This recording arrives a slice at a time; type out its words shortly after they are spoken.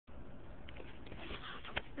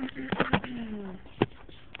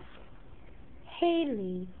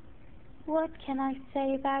Haley. What can I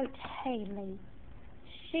say about Haley?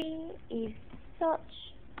 She is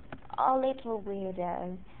such a little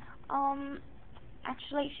weirdo.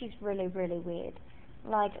 Actually, she's really, really weird.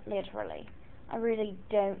 Like, literally. I really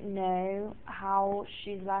don't know how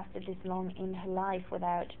she's lasted this long in her life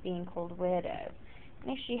without being called weirdo.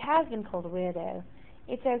 And if she has been called a weirdo,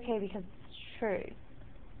 it's okay because it's true.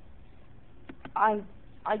 I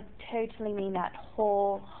totally mean that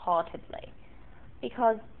wholeheartedly.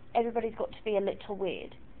 Because everybody's got to be a little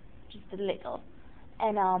weird. Just a little.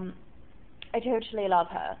 And, I totally love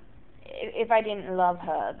her. If I didn't love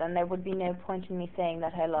her, then there would be no point in me saying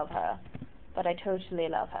that I love her. But I totally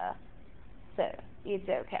love her. So, it's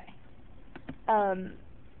okay.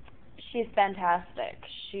 She's fantastic.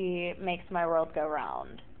 She makes my world go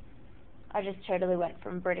round. I just totally went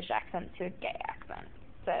from British accent to a gay accent.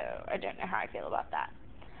 So, I don't know how I feel about that.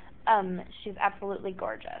 She's absolutely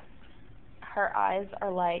gorgeous. Her eyes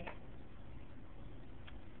are like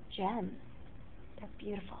gems. They're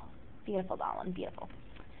beautiful. Beautiful, darling, beautiful.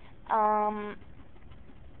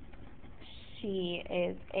 She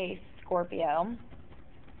is a Scorpio,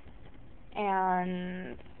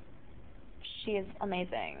 and she is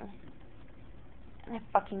amazing. And I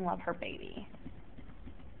fucking love her baby.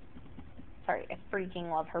 Sorry, I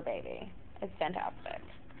freaking love her baby. It's fantastic.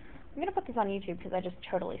 I'm gonna put this on YouTube because I just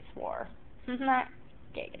totally swore.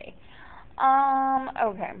 Giggity.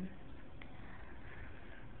 Okay.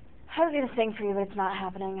 I was gonna sing for you, but it's not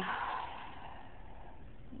happening.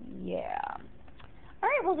 Yeah.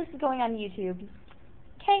 Alright, well, this is going on YouTube.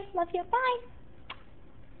 Okay, love you. Bye.